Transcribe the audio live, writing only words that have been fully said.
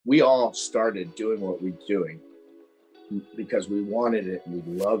we all started doing what we're doing because we wanted it and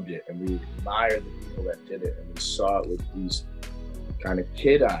we loved it and we admired the people that did it and we saw it with these kind of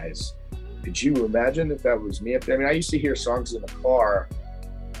kid eyes. Could you imagine if that was me up there? I mean, I used to hear songs in the car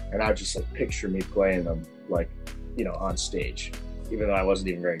and I would just like picture me playing them like, you know, on stage, even though I wasn't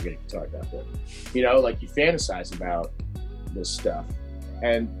even very good at guitar back then. You know, like you fantasize about this stuff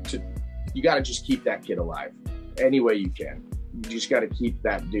and you got to just keep that kid alive any way you can. You just got to keep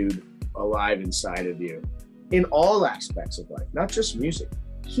that dude alive inside of you in all aspects of life, not just music.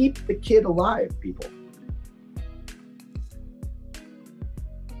 Keep the kid alive, people.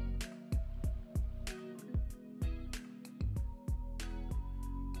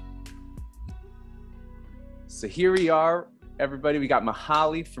 So here we are, everybody. We got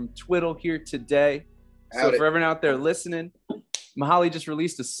Mihali from Twiddle here today. So for everyone out there listening, Mihali just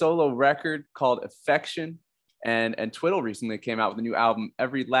released a solo record called Affection, and Twiddle recently came out with a new album,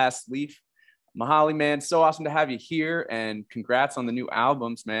 Every Last Leaf. Mihali, man, so awesome to have you here, and congrats on the new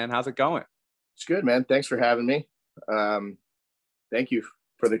albums, man. How's it going? It's good, man. Thanks for having me. Thank you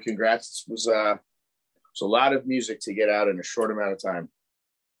for the congrats. It was a lot of music to get out in a short amount of time.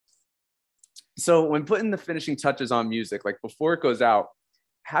 So when putting the finishing touches on music, like before it goes out,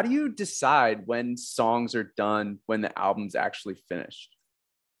 how do you decide when songs are done, when the album's actually finished?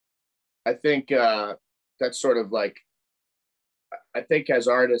 I think that's sort of like, I think as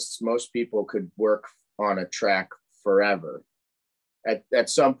artists, most people could work on a track forever. At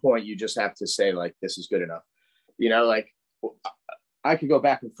some point, you just have to say like, this is good enough. You know, like I could go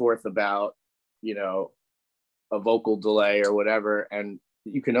back and forth about, you know, a vocal delay or whatever, and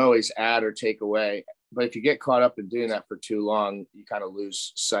you can always add or take away. But if you get caught up in doing that for too long, you kind of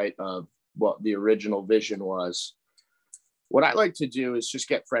lose sight of what the original vision was. What I like to do is just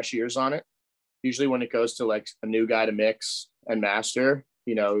get fresh ears on it. Usually when it goes to like a new guy to mix and master,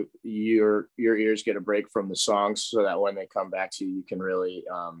 you know, your ears get a break from the songs so that when they come back to you, you can really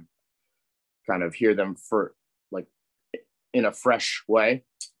kind of hear them for like in a fresh way.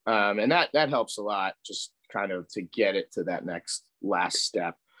 And that helps a lot, just kind of to get it to that next last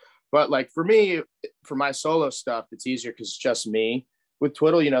step. But like for me, for my solo stuff, it's easier because it's just me. With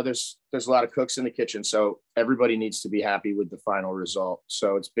Twiddle, you know, there's a lot of cooks in the kitchen, so everybody needs to be happy with the final result.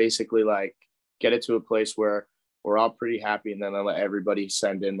 So it's basically like get it to a place where we're all pretty happy, and then I let everybody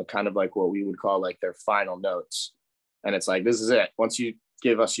send in the kind of like what we would call like their final notes. And it's like, this is it. Once you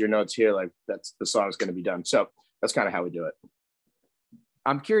give us your notes here, like that's the song's going to be done. So that's kind of how we do it.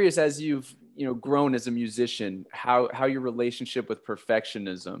 I'm curious, as you've, you know, grown as a musician, how your relationship with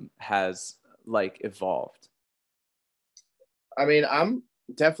perfectionism has like evolved. I mean, I'm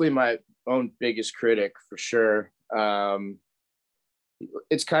definitely my own biggest critic for sure.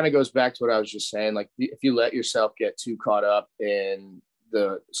 It's kind of goes back to what I was just saying. Like if you let yourself get too caught up in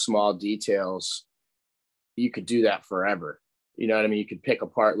the small details, you could do that forever. You know what I mean? You could pick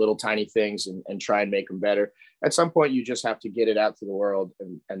apart little tiny things and try and make them better. At some point, you just have to get it out to the world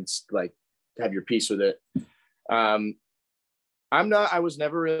and like have your piece with it. I was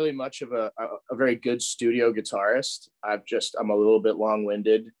never really much of a very good studio guitarist. I'm a little bit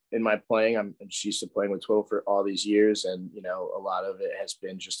long-winded in my playing. I'm just used to playing with Twiddle for all these years. And, you know, a lot of it has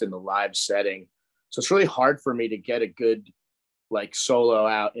been just in the live setting. So it's really hard for me to get a good like solo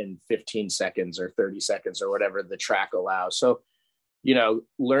out in 15 seconds or 30 seconds or whatever the track allows. So, you know,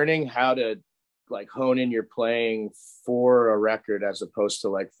 learning how to like hone in your playing for a record as opposed to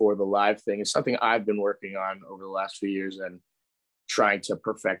like for the live thing is something I've been working on over the last few years and trying to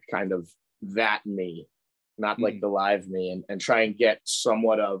perfect kind of that me, not like the live me, and try and get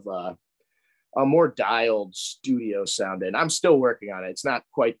somewhat of a more dialed studio sound in. I'm still working on it. It's not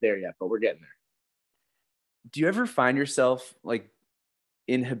quite there yet, but we're getting there. Do you ever find yourself like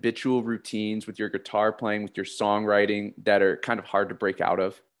in habitual routines with your guitar playing, with your songwriting that are kind of hard to break out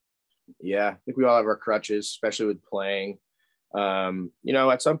of? Yeah, I think we all have our crutches, especially with playing. You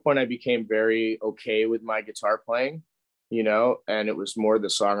know, at some point I became very okay with my guitar playing, you know, and it was more the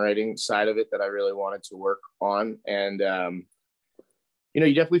songwriting side of it that I really wanted to work on. And, you know,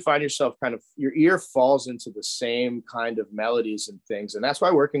 you definitely find yourself kind of, your ear falls into the same kind of melodies and things. And that's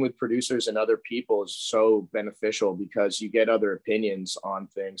why working with producers and other people is so beneficial, because you get other opinions on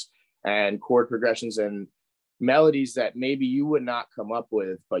things and chord progressions and melodies that maybe you would not come up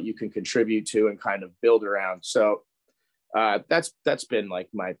with, but you can contribute to and kind of build around. So that's been like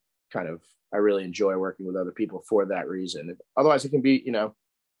my kind of, I really enjoy working with other people for that reason. Otherwise it can be, you know,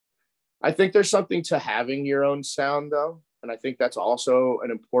 I think there's something to having your own sound though. And I think that's also an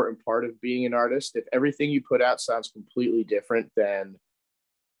important part of being an artist. If everything you put out sounds completely different than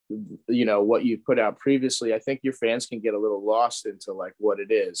what you put out previously, I think your fans can get a little lost into like what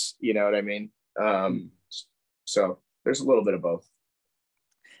it is. You know what I mean? So there's a little bit of both.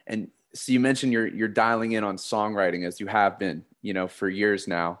 And so you mentioned you're dialing in on songwriting, as you have been, for years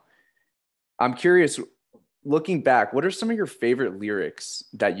now. I'm curious, looking back, what are some of your favorite lyrics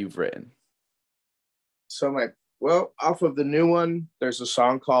that you've written? So off of the new one, there's a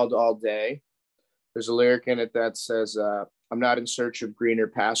song called All Day. There's a lyric in it that says, I'm not in search of greener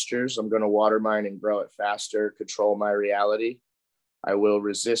pastures. I'm going to water mine and grow it faster, control my reality. I will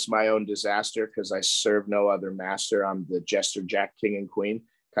resist my own disaster because I serve no other master. I'm the jester, jack, king, and queen,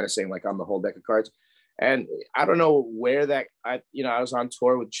 kind of saying like I'm the whole deck of cards. And I don't know where I was on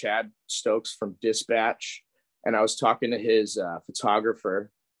tour with Chad Stokes from Dispatch, and I was talking to his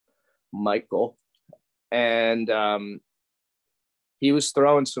photographer, Michael, and he was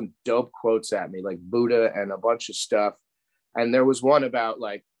throwing some dope quotes at me, like Buddha and a bunch of stuff. And there was one about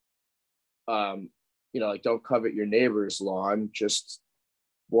like, like don't covet your neighbor's lawn, just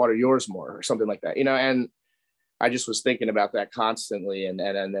water yours more or something like that, and I just was thinking about that constantly. And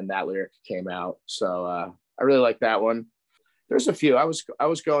then that lyric came out. So I really like that one. There's a few. I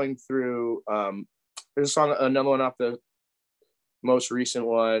was going through, there's a song, another one off the most recent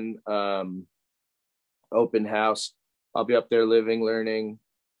one, Open House. I'll be up there living, learning,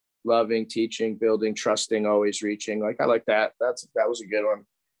 loving, teaching, building, trusting, always reaching. Like, I like that. That was a good one.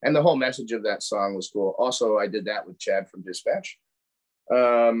 And the whole message of that song was cool. Also, I did that with Chad from Dispatch.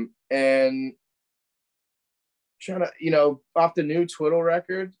 And trying to, off the new Twiddle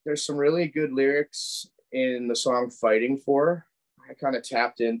record, there's some really good lyrics in the song Fighting For. I kind of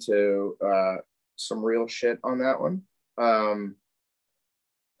tapped into some real shit on that one. I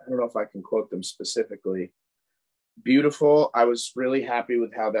don't know if I can quote them specifically. Beautiful. I was really happy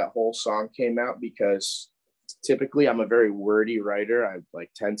with how that whole song came out because typically I'm a very wordy writer. I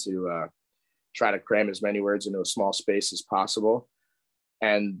tend to try to cram as many words into a small space as possible.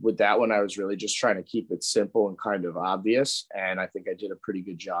 And with that one, I was really just trying to keep it simple and kind of obvious. And I think I did a pretty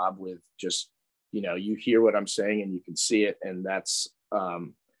good job with just, you hear what I'm saying and you can see it. And that's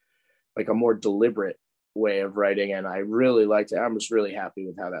like a more deliberate way of writing. And I really liked it. I was really happy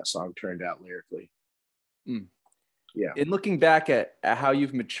with how that song turned out lyrically. Yeah. In looking back at how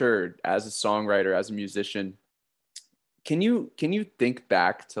you've matured as a songwriter, as a musician, can you think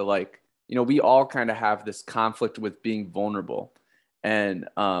back to we all kind of have this conflict with being vulnerable and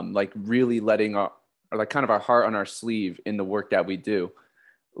really letting our heart on our sleeve in the work that we do.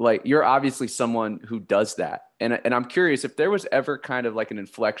 Like, you're obviously someone who does that. And I'm curious if there was ever kind of like an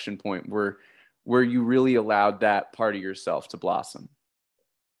inflection point where you really allowed that part of yourself to blossom.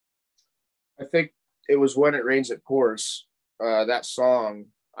 I think it was When It Rains It Pours, that song.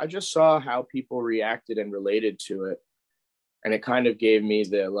 I just saw how people reacted and related to it. And it kind of gave me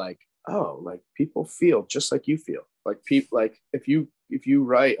the people feel just like you feel. If you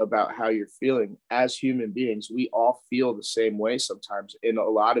write about how you're feeling as human beings, we all feel the same way sometimes in a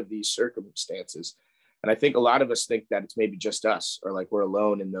lot of these circumstances. And I think a lot of us think that it's maybe just us or we're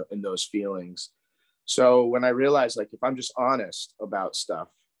alone in those feelings. So when I realized if I'm just honest about stuff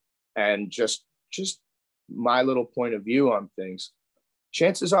and just my little point of view on things,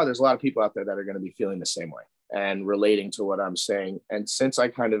 chances are there's a lot of people out there that are going to be feeling the same way and relating to what I'm saying. And since I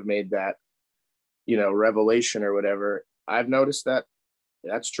kind of made that, revelation or whatever, I've noticed that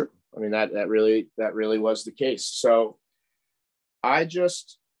that's true. I mean, that really was the case. So I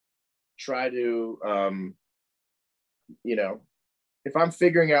just try to, if I'm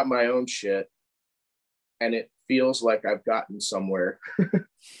figuring out my own shit and it feels like I've gotten somewhere,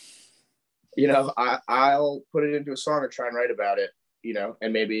 I'll put it into a song or try and write about it,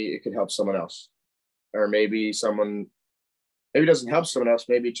 and maybe it could help someone else, or maybe it doesn't help someone else.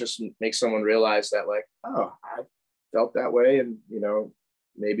 Maybe it just makes someone realize that oh, I felt that way. And,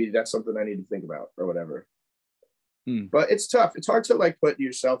 maybe that's something I need to think about or whatever. But it's tough. It's hard to put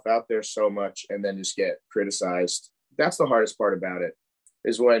yourself out there so much and then just get criticized. That's the hardest part about it,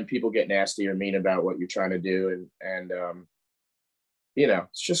 is when people get nasty or mean about what you're trying to do. And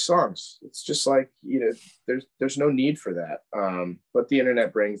it's just songs. It's just there's no need for that. But the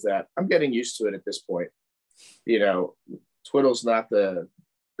internet brings that. I'm getting used to it at this point. Twiddle's not the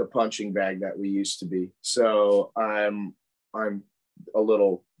punching bag that we used to be. So I'm a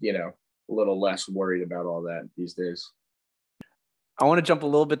little less worried about all that these days. I want to jump a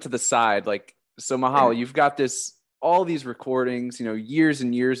little bit to the side. So Mihali, you've got all these recordings, years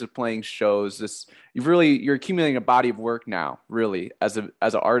and years of playing shows. You're accumulating a body of work now, really, as an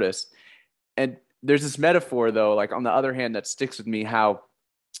artist. And there's this metaphor though, on the other hand, that sticks with me, how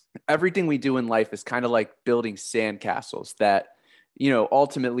everything we do in life is kind of like building sandcastles that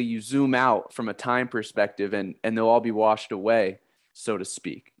ultimately you zoom out from a time perspective and they'll all be washed away, so to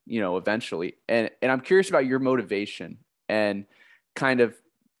speak, eventually. And I'm curious about your motivation and kind of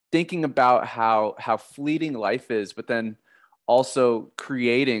thinking about how fleeting life is, but then also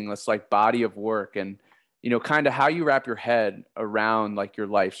creating this like body of work and, kind of how you wrap your head around like your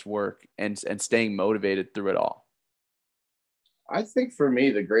life's work and staying motivated through it all. I think for me,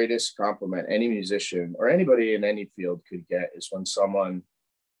 the greatest compliment any musician or anybody in any field could get is when someone,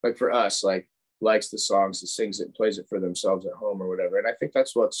 like for us, like likes the songs and sings it and plays it for themselves at home or whatever. And I think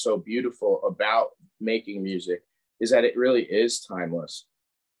that's what's so beautiful about making music, is that it really is timeless.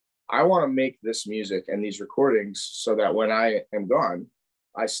 I want to make this music and these recordings so that when I am gone,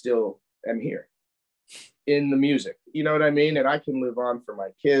 I still am here in the music. You know what I mean? And I can live on for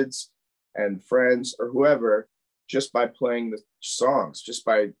my kids and friends or whoever just by playing the songs, just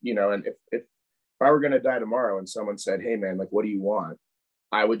by, and if I were going to die tomorrow and someone said, hey man, like, what do you want?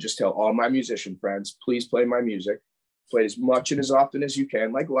 I would just tell all my musician friends, please play my music, play as much and as often as you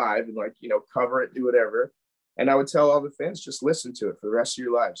can, like live, and like, cover it, do whatever. And I would tell all the fans, just listen to it for the rest of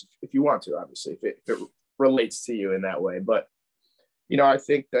your lives, if you want to, obviously, if it relates to you in that way. But, I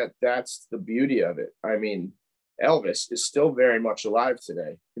think that that's the beauty of it. I mean, Elvis is still very much alive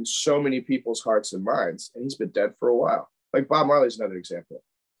today in so many people's hearts and minds, and he's been dead for a while. Like Bob Marley's another example.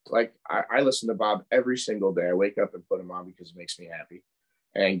 Like I listen to Bob every single day. I wake up and put him on because it makes me happy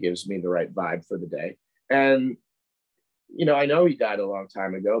and gives me the right vibe for the day. And, I know he died a long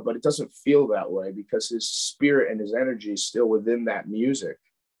time ago, but it doesn't feel that way because his spirit and his energy is still within that music.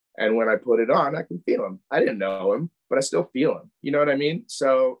 And when I put it on, I can feel him. I didn't know him, but I still feel him. You know what I mean?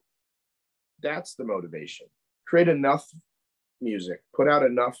 So that's the motivation. Create enough music, put out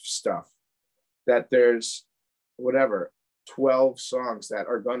enough stuff that there's 12 songs that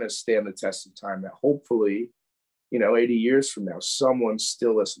are going to stand the test of time, that hopefully, 80 years from now, someone's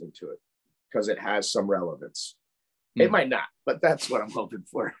still listening to it because it has some relevance. It might not, but that's what I'm hoping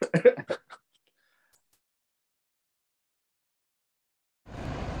for.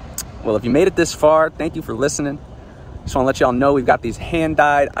 Well, if you made it this far, thank you for listening. Just want to let y'all know we've got these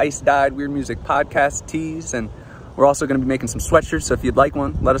hand-dyed, ice-dyed Weird Music Podcast tees, and we're also going to be making some sweatshirts, so if you'd like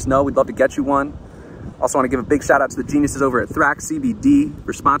one, let us know. We'd love to get you one. Also want to give a big shout out to the geniuses over at Thrax CBD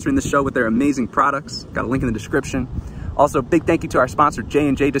for sponsoring the show with their amazing products. Got a link in the description. Also, big thank you to our sponsor,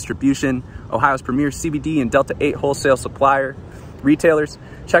 J&J Distribution, Ohio's premier CBD and Delta 8 wholesale supplier. Retailers,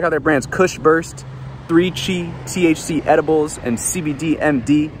 check out their brands Kush Burst, 3Chi, THC Edibles, and CBD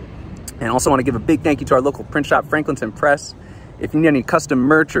MD. And also want to give a big thank you to our local print shop, Franklinton Press. If you need any custom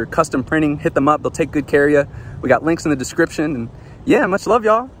merch or custom printing, hit them up. They'll take good care of you. We got links in the description. And yeah, much love,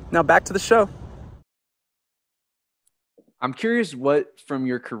 y'all. Now back to the show. I'm curious what from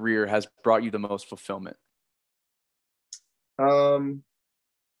your career has brought you the most fulfillment?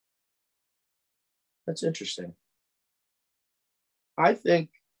 That's interesting. I think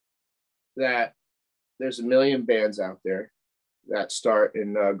that there's a million bands out there that start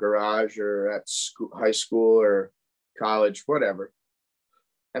in a garage or at school, high school or college, whatever.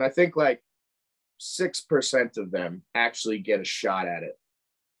 And I think like 6% of them actually get a shot at it.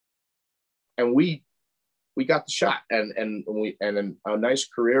 And we got the shot and a nice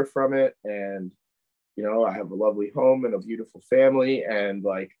career from it. And, I have a lovely home and a beautiful family. And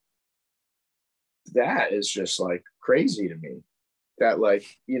like, that is just like crazy to me that like,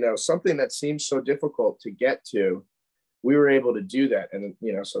 something that seems so difficult to get to, we were able to do that. And,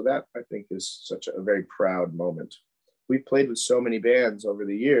 so that I think is such a very proud moment. We've played with so many bands over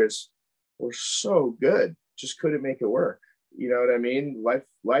the years. We're so good, just couldn't make it work. You know what I mean?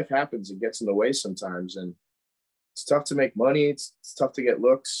 Life happens. It gets in the way sometimes. And it's tough to make money. It's tough to get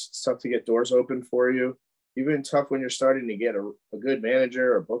looks. It's tough to get doors open for you. Even tough when you're starting to get a good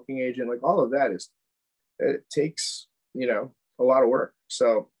manager or booking agent. Like all of that it takes, a lot of work.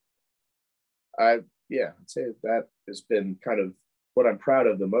 So I'd say that has been kind of what I'm proud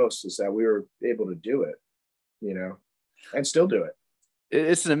of the most, is that we were able to do it, and still do it.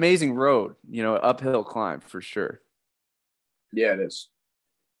 It's an amazing road, uphill climb for sure. Yeah, it is.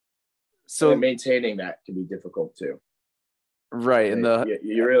 So and maintaining that can be difficult too. Right. And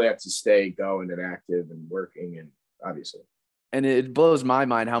you really have to stay going and active and working, and obviously. And it blows my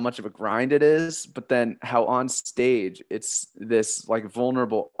mind how much of a grind it is, but then how on stage it's this like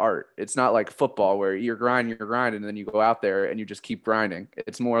vulnerable art. It's not like football where you're grinding, and then you go out there and you just keep grinding.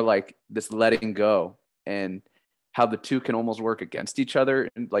 It's more like this letting go, and how the two can almost work against each other.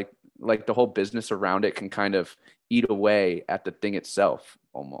 And like the whole business around it can kind of eat away at the thing itself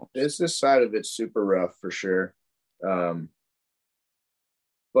almost. Business side of it's super rough for sure.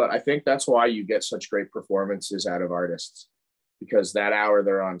 But I think that's why you get such great performances out of artists, because that hour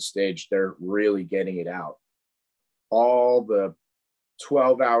they're on stage, they're really getting it out. All the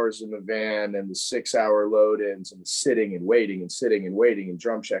 12 hours in the van and the 6-hour load-ins and sitting and waiting and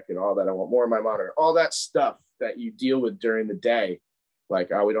drum check and all that. I want more of my monitor, all that stuff that you deal with during the day.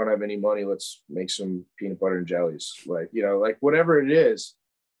 Like, oh, we don't have any money, let's make some peanut butter and jellies. Like, you know, like whatever it is,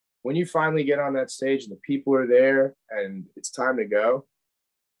 when you finally get on that stage and the people are there and it's time to go,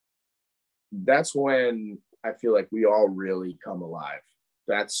 that's when I feel like we all really come alive.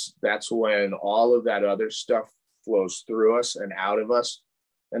 That's when all of that other stuff flows through us and out of us.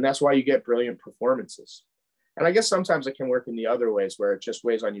 And that's why you get brilliant performances. And I guess sometimes it can work in the other ways where it just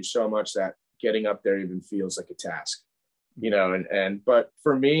weighs on you so much that getting up there even feels like a task, you know, but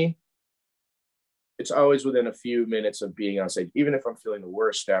for me, it's always within a few minutes of being on stage. Even if I'm feeling the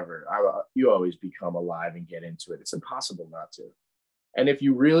worst ever, you always become alive and get into it. It's impossible not to. And if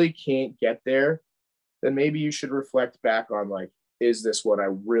you really can't get there, then maybe you should reflect back on, like, is this what I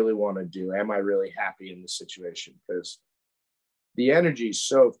really want to do? Am I really happy in this situation? Because the energy is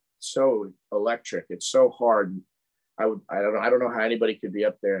so electric. It's so hard. I don't know how anybody could be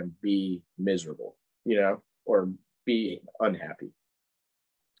up there and be miserable, you know, or be unhappy.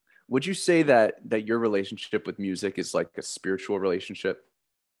 Would you say that your relationship with music is like a spiritual relationship?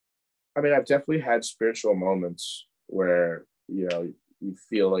 I mean, I've definitely had spiritual moments where, you know, you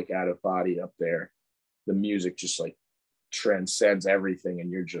feel like out of body up there. The music just like transcends everything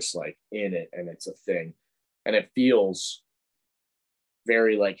and you're just like in it and it's a thing. And it feels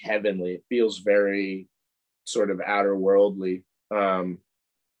very like heavenly. It feels very sort of outer worldly.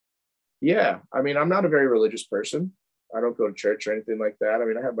 Yeah, I mean, I'm not a very religious person. I don't go to church or anything like that. I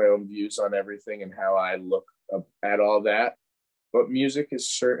mean, I have my own views on everything and how I look at all that. But music is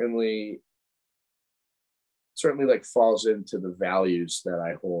certainly like falls into the values that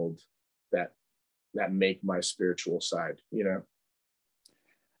I hold that make my spiritual side, you know?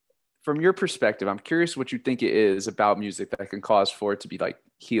 From your perspective, I'm curious what you think it is about music that can cause for it to be like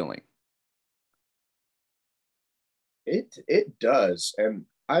healing. It does. And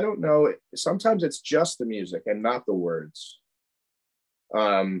I don't know, sometimes it's just the music and not the words.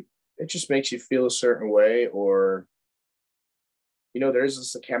 It just makes you feel a certain way, or, you know, there's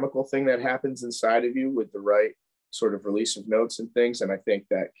this a chemical thing that happens inside of you with the right sort of release of notes and things. And I think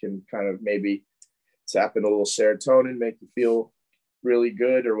that can kind of maybe tap in a little serotonin, make you feel really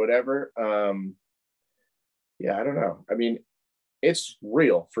good or whatever. Yeah, I don't know. I mean, it's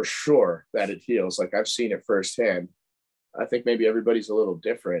real for sure that it heals. Like, I've seen it firsthand. I think maybe everybody's a little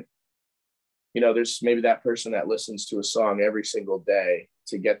different. You know, there's maybe that person that listens to a song every single day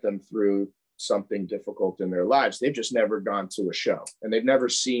to get them through something difficult in their lives. They've just never gone to a show and they've never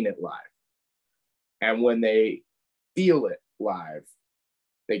seen it live. And when they feel it live,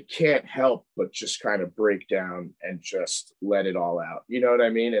 they can't help but just kind of break down and just let it all out. You know what I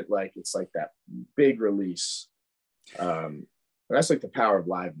mean? It's like that big release. And that's like the power of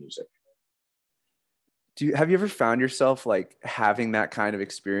live music. Have you ever found yourself like having that kind of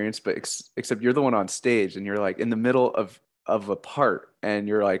experience, but except you're the one on stage and you're like in the middle of a part and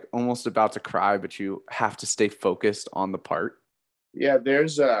you're like almost about to cry, but you have to stay focused on the part? Yeah,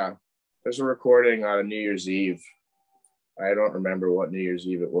 there's a recording on a New Year's Eve. I don't remember what New Year's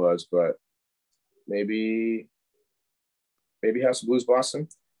Eve it was, but maybe House of Blues Boston.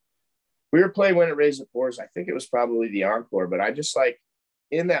 We were playing When It Rains It Pours. I think it was probably the encore, but I just like,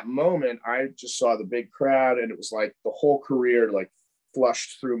 in that moment, I just saw the big crowd and it was like the whole career like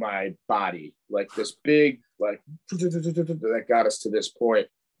flushed through my body, like this big, like that got us to this point.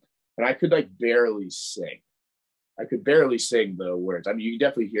 And I could like barely sing. I could barely sing the words. I mean, you can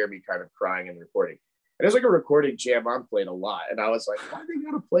definitely hear me kind of crying in the recording. And it's like a recording Jam On played a lot. And I was like, why are they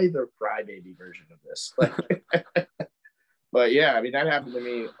going to play the crybaby version of this? Like, but yeah, I mean, that happened to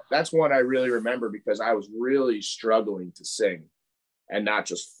me. That's one I really remember because I was really struggling to sing and not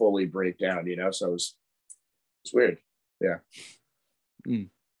just fully break down, you know? So it's weird. Yeah.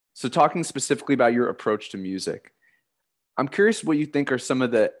 So talking specifically about your approach to music, I'm curious what you think are some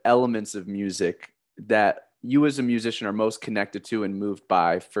of the elements of music that you as a musician are most connected to and moved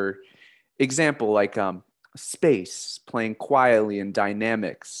by. For example, like space, playing quietly, and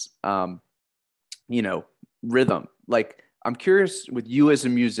dynamics, you know, rhythm. Like, I'm curious with you as a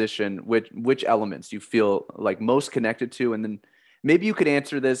musician, which elements you feel like most connected to, and then maybe you could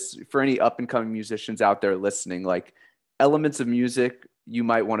answer this for any up and coming musicians out there listening, like elements of music you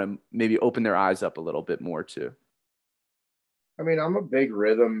might want to maybe open their eyes up a little bit more to. I mean, I'm a big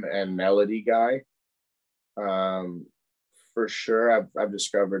rhythm and melody guy. For sure. I've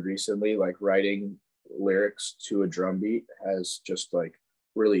discovered recently, like, writing lyrics to a drum beat has just like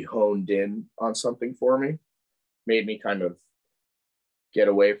really honed in on something for me, made me kind of get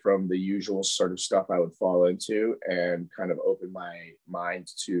away from the usual sort of stuff I would fall into and kind of open my mind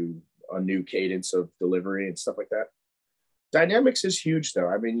to a new cadence of delivery and stuff like that. Dynamics is huge though.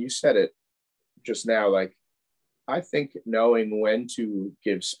 I mean, you said it just now, like, I think knowing when to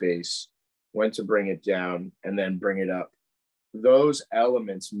give space, when to bring it down, and then bring it up, those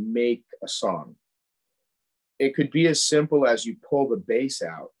elements make a song. It could be as simple as you pull the bass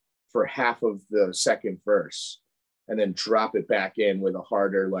out for half of the second verse and then drop it back in with a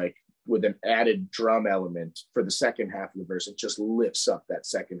harder, like with an added drum element for the second half of the verse. It just lifts up that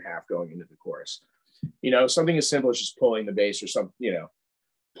second half going into the chorus. You know, something as simple as just pulling the bass or something, you know,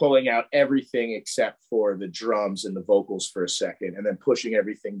 pulling out everything except for the drums and the vocals for a second and then pushing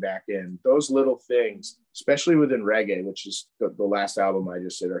everything back in. Those little things, especially within reggae, which is the last album I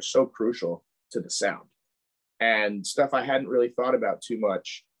just did, are so crucial to the sound. And stuff I hadn't really thought about too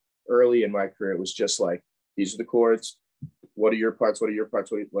much early in my career. It was just like, these are the chords. What are your parts? What are your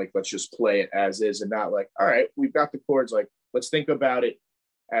parts? Like, let's just play it as is, and not like, all right, we've got the chords. Like, let's think about it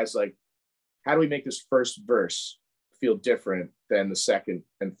as like, how do we make this first verse feel different than the second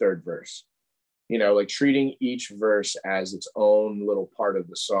and third verse? You know, like treating each verse as its own little part of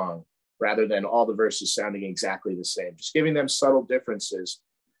the song rather than all the verses sounding exactly the same, just giving them subtle differences.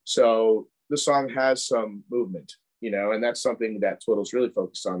 So the song has some movement, you know, and that's something that Twiddle's really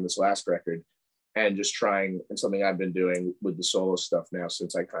focused on this last record, and just trying, and something I've been doing with the solo stuff now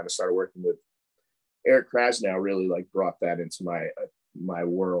since I kind of started working with Eric Krasnow. Really like brought that into my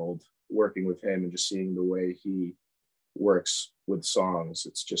world, working with him and just seeing the way he works with songs.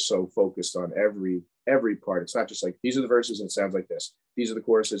 It's just so focused on every part. It's not just like, these are the verses and it sounds like this. These are the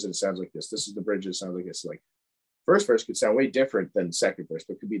choruses and it sounds like this. This is the bridge and it sounds like this. Like, first verse could sound way different than the second verse,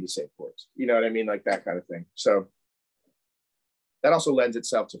 but could be the same chords. You know what I mean? Like that kind of thing. So that also lends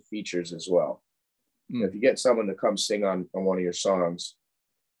itself to features as well. If you get someone to come sing on one of your songs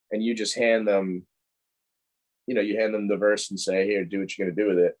and you just hand them, you know, you hand them the verse and say, here, do what you're going to do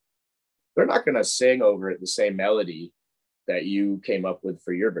with it. They're not going to sing over it the same melody that you came up with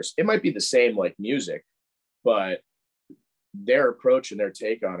for your verse. It might be the same like music, but their approach and their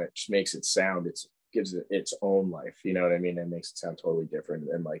take on it just makes it sound, gives it its own life. You know what I mean? It makes it sound totally different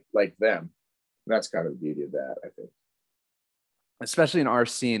and like them. And that's kind of the beauty of that, I think. Especially in our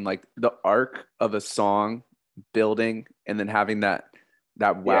scene, like the arc of a song building and then having that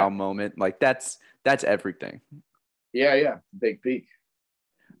wow moment, like that's everything. Yeah. Big peak.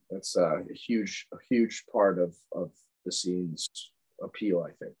 That's a huge part of the scene's appeal,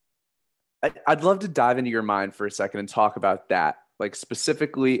 I think. I'd love to dive into your mind for a second and talk about that, like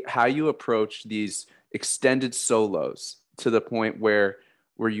specifically how you approach these extended solos to the point where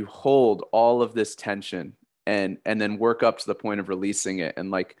you hold all of this tension and then work up to the point of releasing it,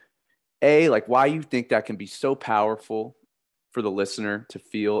 and like why you think that can be so powerful for the listener to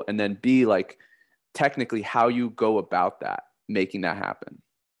feel, and then B, like technically how you go about that, making that happen.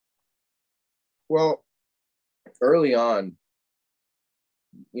 Well, early on,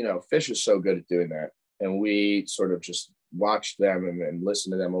 you know, Fish is so good at doing that, and we sort of just watched them and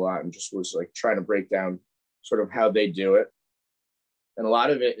listened to them a lot, and just was like trying to break down sort of how they do it. And a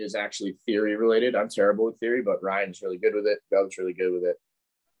lot of it is actually theory related. I'm terrible with theory, but Ryan's really good with it. Bel's really good with it.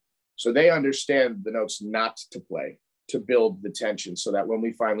 So they understand the notes not to play to build the tension, so that when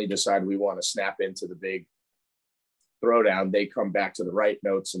we finally decide we want to snap into the big throwdown, they come back to the right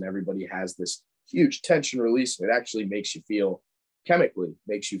notes and everybody has this huge tension release. It actually makes you feel, chemically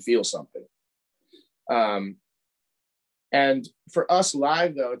makes you feel something. And for us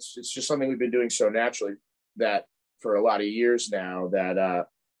live though, it's just something we've been doing so naturally that for a lot of years now, that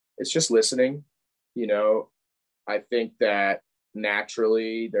it's just listening. You know, I think that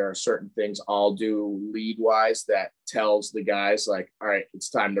naturally there are certain things I'll do lead wise that tells the guys like, all right, it's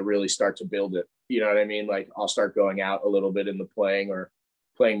time to really start to build it. You know what I mean? Like I'll start going out a little bit in the playing, or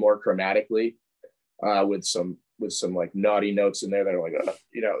playing more chromatically with some like naughty notes in there that are like,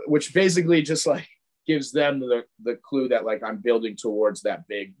 you know, which basically just like gives them the clue that like I'm building towards that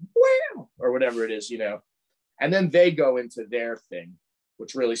big wow or whatever it is, you know. And then they go into their thing,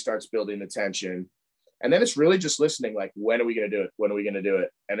 which really starts building the tension. And then it's really just listening, like, when are we going to do it? When are we going to do it?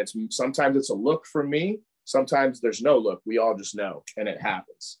 And sometimes it's a look from me. Sometimes there's no look. We all just know, and it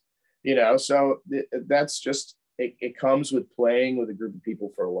happens, you know? So that's just, it comes with playing with a group of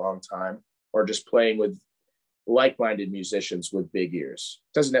people for a long time, or just playing with like-minded musicians with big ears.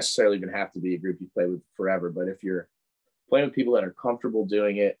 It doesn't necessarily even have to be a group you play with forever, but if you're playing with people that are comfortable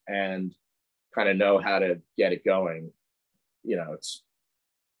doing it and kind of know how to get it going, you know, it's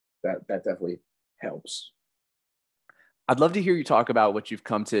that definitely helps. I'd love to hear you talk about what you've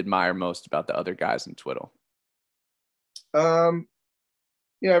come to admire most about the other guys in Twiddle.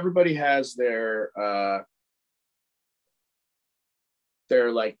 everybody has their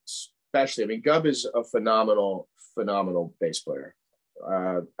like specialty. I mean, Gub is a phenomenal bass player.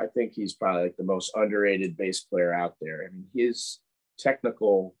 I think he's probably like the most underrated bass player out there. I mean, his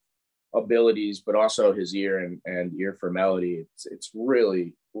technical abilities, but also his ear and ear for melody, it's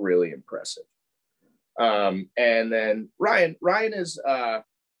really, really impressive. And then Ryan is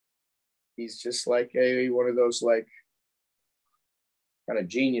he's just like one of those like kind of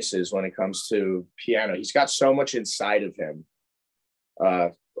geniuses when it comes to piano. He's got so much inside of him,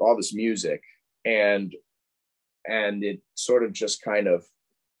 all this music, and it sort of just kind of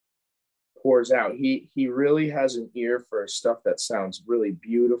pours out. He really has an ear for stuff that sounds really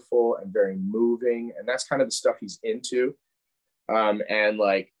beautiful and very moving, and that's kind of the stuff he's into. And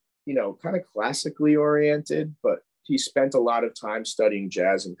like, kind of classically oriented, but he spent a lot of time studying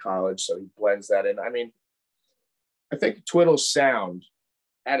jazz in college, so he blends that in. I mean, I think Twiddle's sound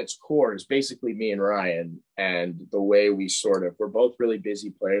at its core is basically me and Ryan, and the way we're both really busy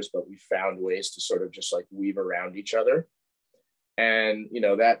players, but we found ways to sort of just like weave around each other. And,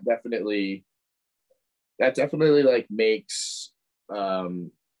 that definitely like makes,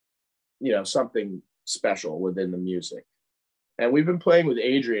 something special within the music. And we've been playing with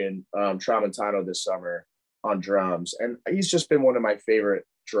Adrian Tramontano this summer on drums, and he's just been one of my favorite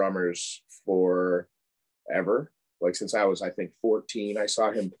drummers forever. Like since I was, I think, 14, I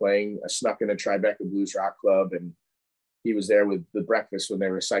saw him playing. I snuck in a Tribeca Blues Rock Club, and he was there with the Breakfast when they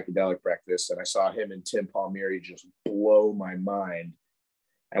were Psychedelic Breakfast. And I saw him and Tim Palmieri just blow my mind.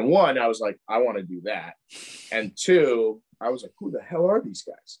 And one, I was like, I want to do that. And two, I was like, who the hell are these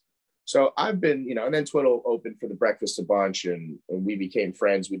guys? So I've been, and then Twiddle opened for the Breakfast a bunch, and we became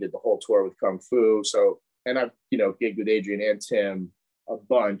friends. We did the whole tour with Kung Fu. So, and I've, gigged with Adrian and Tim a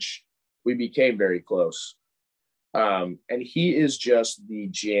bunch. We became very close. And he is just the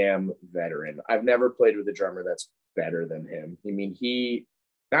jam veteran. I've never played with a drummer that's better than him. I mean, he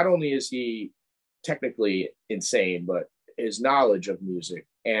not only is he technically insane, but his knowledge of music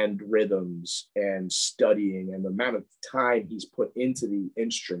and rhythms and studying and the amount of time he's put into the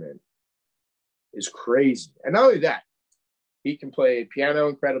instrument is crazy. And not only that, he can play piano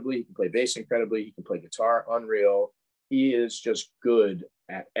incredibly, he can play bass incredibly, he can play guitar unreal. He is just good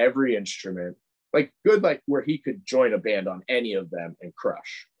at every instrument. Like good, like where he could join a band on any of them and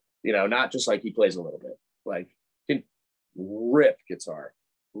crush, not just like he plays a little bit, like can rip guitar,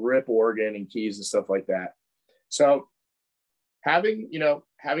 rip organ and keys and stuff like that. So having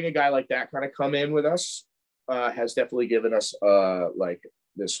a guy like that kind of come in with us has definitely given us like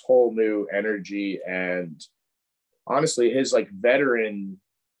this whole new energy. And honestly, his like veteran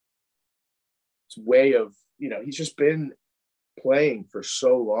way of, he's just been playing for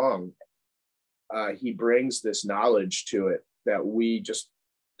so long. He brings this knowledge to it that we just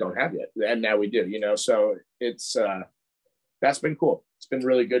don't have yet. And now we do, so it's, that's been cool. It's been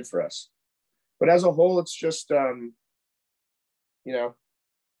really good for us. But as a whole, it's just,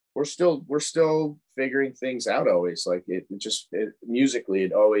 we're still figuring things out always. Like musically,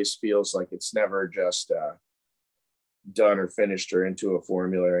 it always feels like it's never just done or finished or into a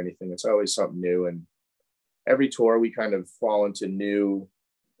formula or anything. It's always something new. And every tour we kind of fall into new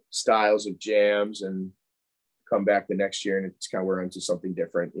styles of jams and come back the next year and it's kind of we're into something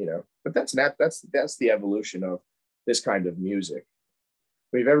different, but that's the evolution of this kind of music.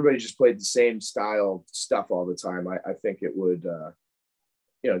 I mean, if everybody just played the same style stuff all the time, I think it would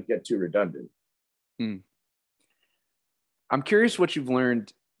get too redundant. I'm curious what you've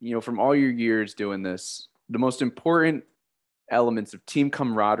learned, from all your years doing this, the most important elements of team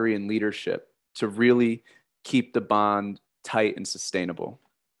camaraderie and leadership to really keep the bond tight and sustainable.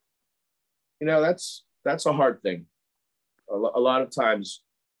 That's a hard thing. A lot of times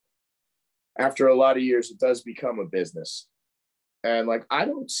after a lot of years, it does become a business. And like, I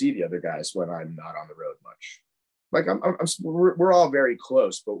don't see the other guys when I'm not on the road much. Like we're all very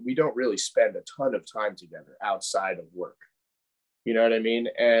close, but we don't really spend a ton of time together outside of work. You know what I mean?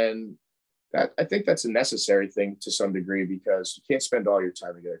 And that, I think that's a necessary thing to some degree, because you can't spend all your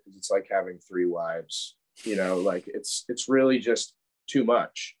time together, because it's like having 3 wives, like it's really just too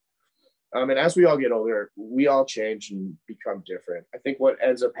much. And as we all get older, we all change and become different. I think what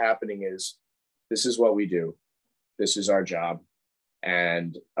ends up happening is this is what we do. This is our job.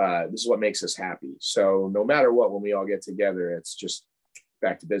 And this is what makes us happy. So no matter what, when we all get together, it's just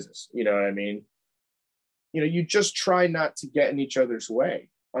back to business. You know what I mean? You just try not to get in each other's way,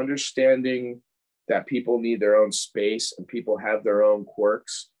 understanding that people need their own space and people have their own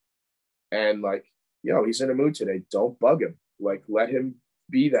quirks. And like, he's in a mood today. Don't bug him. Like, let him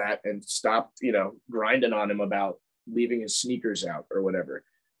be that and stop, grinding on him about leaving his sneakers out or whatever.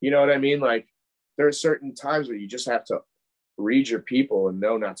 You know what I mean? Like there are certain times where you just have to read your people and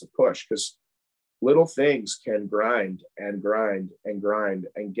know not to push, because little things can grind and grind and grind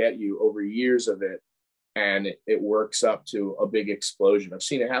and get you over years of it. And it works up to a big explosion. I've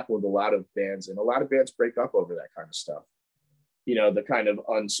seen it happen with a lot of bands, and a lot of bands break up over that kind of stuff, you know, the kind of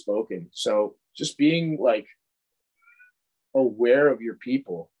unspoken. So just being like aware of your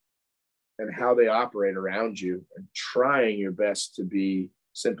people and how they operate around you and trying your best to be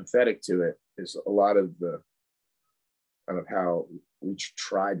sympathetic to it is a lot of the kind of how we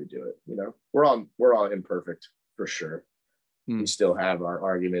try to do it. You know, we're all imperfect for sure. We still have our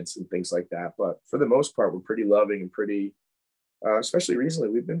arguments and things like that, but for the most part, we're pretty loving and pretty, especially recently,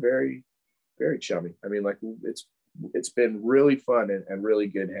 we've been very, very chummy. I mean, like it's been really fun and really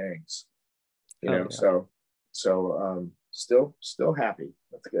good hangs, you know, yeah. So still happy.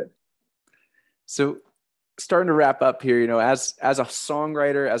 That's good. So starting to wrap up here, you know, as a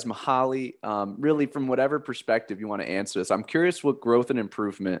songwriter, as Mihali, really from whatever perspective you want to answer this, I'm curious what growth and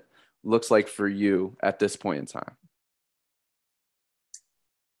improvement looks like for you at this point in time.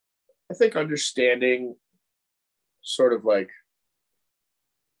 I think understanding sort of like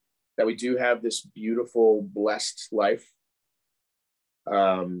that we do have this beautiful, blessed life.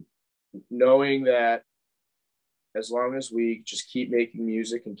 Knowing that as long as we just keep making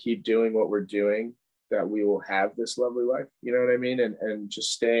music and keep doing what we're doing, that we will have this lovely life. You know what I mean? And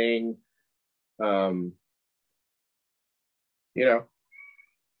just staying, you know,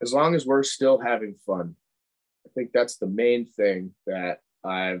 as long as we're still having fun. I think that's the main thing that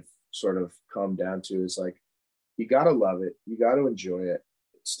I've sort of come down to, is like, you got to love it. You got to enjoy it.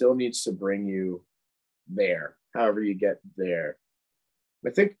 It still needs to bring you there, however you get there.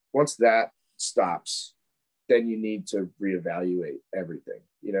 I think once that stops, then you need to reevaluate everything.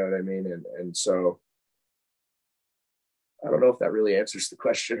 You know what I mean? And so I don't know if that really answers the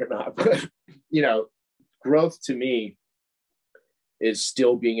question or not, but you know, growth to me is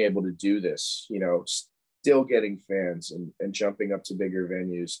still being able to do this, you know, still getting fans and jumping up to bigger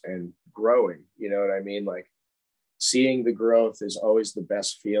venues and growing, you know what I mean? Like seeing the growth is always the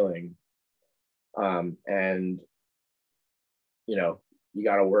best feeling. And, you know, you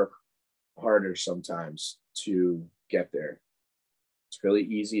got to work harder sometimes to get there. It's really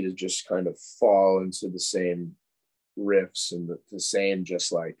easy to just kind of fall into the same riffs and the same,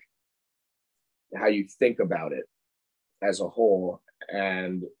 just like how you think about it as a whole.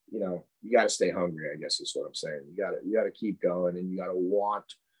 And, you know, you got to stay hungry, I guess is what I'm saying. You got to keep going, and you got to want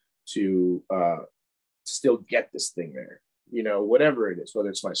to still get this thing there, you know, whatever it is, whether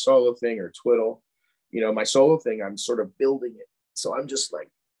it's my solo thing or Twiddle. You know, my solo thing, I'm sort of building it. So I'm just like,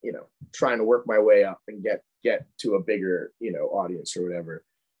 you know, trying to work my way up and get to a bigger, you know, audience or whatever.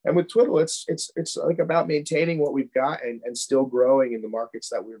 And with Twiddle, it's like about maintaining what we've got and still growing in the markets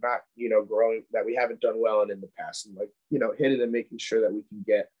that we're not, you know, growing, that we haven't done well in the past, and like, you know, hit it and making sure that we can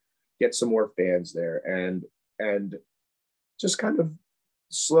get some more fans there and just kind of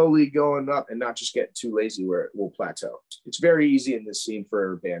slowly going up and not just get too lazy where it will plateau. It's very easy in this scene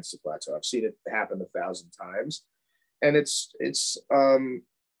for bands to plateau. I've seen it happen 1,000 times, and it's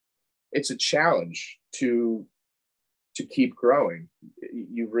a challenge to keep growing.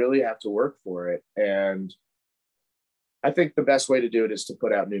 You really have to work for it. And I think the best way to do it is to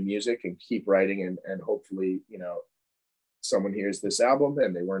put out new music and keep writing, and hopefully, you know, someone hears this album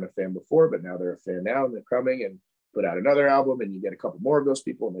and they weren't a fan before, but now they're a fan now, and they're coming and put out another album, and you get a couple more of those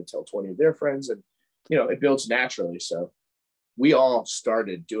people and they tell 20 of their friends, and, you know, it builds naturally. So we all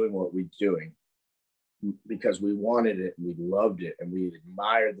started doing what we're doing because we wanted it and we loved it and we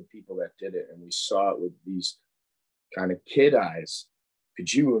admired the people that did it, and we saw it with these kind of kid eyes.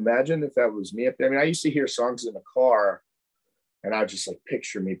 Could you imagine if that was me up there? I mean, I used to hear songs in the car and I would just like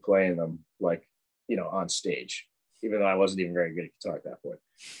picture me playing them, like, you know, on stage, even though I wasn't even very good at guitar at that point.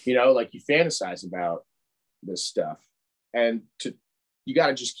 You know, like you fantasize about this stuff, and you got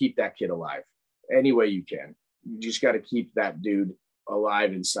to just keep that kid alive any way you can. You just got to keep that dude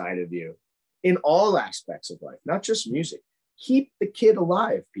alive inside of you in all aspects of life, not just music. Keep the kid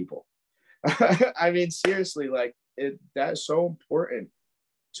alive, people. I mean, seriously, like that is so important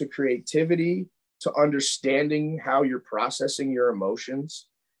to creativity, to understanding how you're processing your emotions.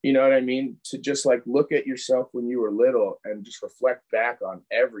 You know what I mean? To just like look at yourself when you were little and just reflect back on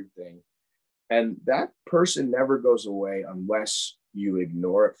everything. And that person never goes away unless you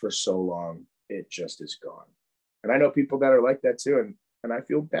ignore it for so long, it just is gone. And I know people that are like that too. And I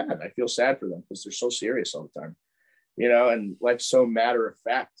feel bad. I feel sad for them because they're so serious all the time, you know, and life's so matter of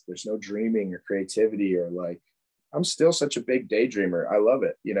fact. There's no dreaming or creativity, or like, I'm still such a big daydreamer. I love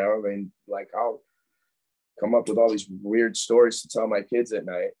it. You know, I mean, like I'll come up with all these weird stories to tell my kids at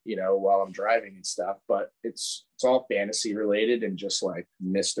night, you know, while I'm driving and stuff, but it's all fantasy related and just like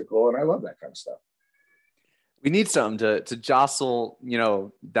mystical. And I love that kind of stuff. We need something to jostle, you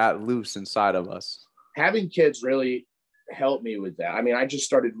know, that loose inside of us. Having kids really helped me with that. I mean, I just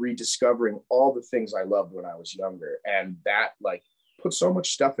started rediscovering all the things I loved when I was younger. And that like put so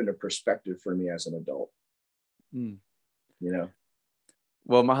much stuff into perspective for me as an adult. You know?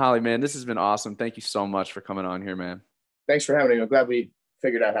 Well, Mihali, man, this has been awesome. Thank you so much for coming on here, man. Thanks for having me. I'm glad we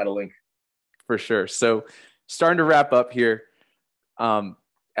figured out how to link. For sure. So starting to wrap up here.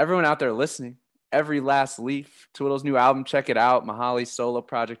 Everyone out there listening, Every Last Leaf, Twiddle's new album, check it out. Mihali's solo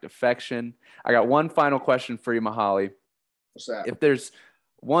project, Affection. I got one final question for you, Mihali. What's that? If there's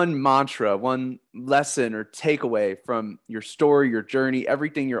one mantra, one lesson or takeaway from your story, your journey,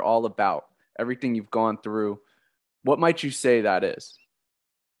 everything you're all about, everything you've gone through, what might you say that is?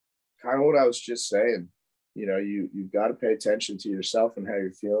 Kind of what I was just saying. You know, you've got to pay attention to yourself and how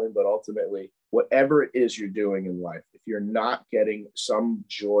you're feeling, but ultimately, whatever it is you're doing in life, if you're not getting some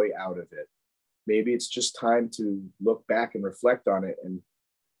joy out of it, maybe it's just time to look back and reflect on it and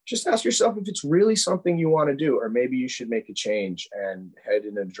just ask yourself if it's really something you want to do, or maybe you should make a change and head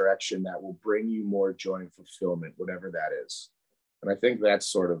in a direction that will bring you more joy and fulfillment, whatever that is. And I think that's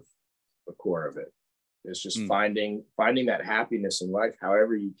sort of the core of it. It's just finding that happiness in life,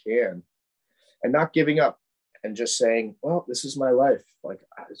 however you can, and not giving up and just saying, well, this is my life. Like,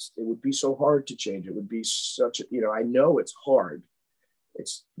 it would be so hard to change. It would be such, I know it's hard.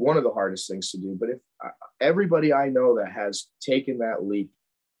 It's one of the hardest things to do. But if everybody I know that has taken that leap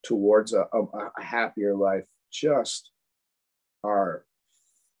towards a happier life just are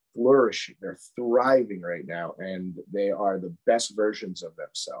flourishing, they're thriving right now, and they are the best versions of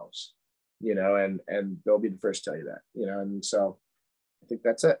themselves, and they'll be the first to tell you that, and so I think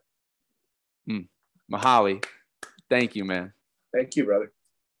that's it. Mihali, thank you, man. Thank you, brother.